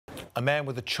A man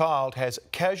with a child has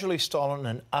casually stolen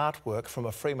an artwork from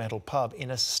a Fremantle pub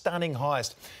in a stunning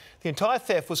heist. The entire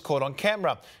theft was caught on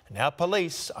camera, and now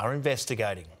police are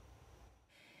investigating.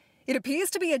 It appears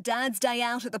to be a dad's day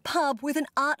out at the pub with an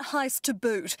art heist to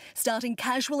boot. Starting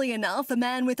casually enough, a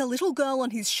man with a little girl on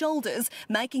his shoulders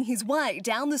making his way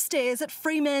down the stairs at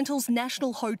Fremantle's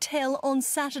National Hotel on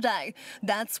Saturday.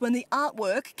 That's when the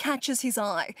artwork catches his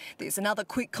eye. There's another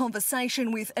quick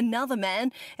conversation with another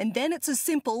man, and then it's as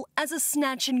simple as a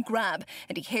snatch and grab,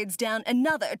 and he heads down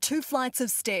another 2 flights of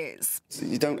stairs.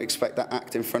 You don't expect that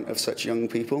act in front of such young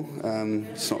people.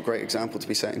 It's not a great example to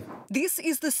be setting. This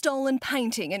is the stolen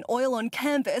painting, an oil on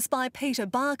canvas by Peter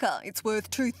Barker. It's worth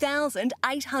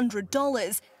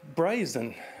 $2,800.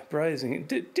 Brazen.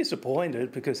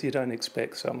 Disappointed because you don't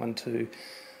expect someone to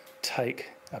take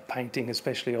a painting,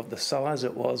 especially of the size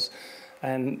it was,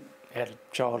 and had a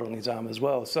child on his arm as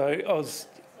well. So I was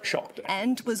shocked.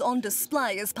 And was on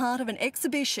display as part of an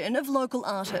exhibition of local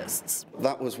artists.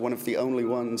 That was one of the only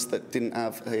ones that didn't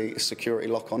have a security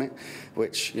lock on it,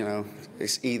 which, you know,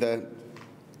 is either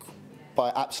by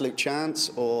absolute chance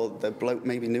or the bloke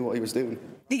maybe knew what he was doing.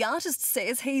 The artist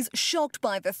says he's shocked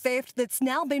by the theft that's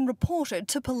now been reported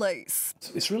to police.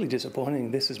 It's really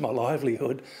disappointing. This is my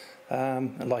livelihood.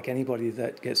 And like anybody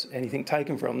that gets anything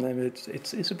taken from them,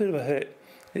 it's a bit of a hurt.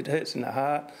 It hurts in the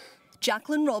heart.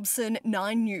 Jacqueline Robson,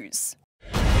 9 News.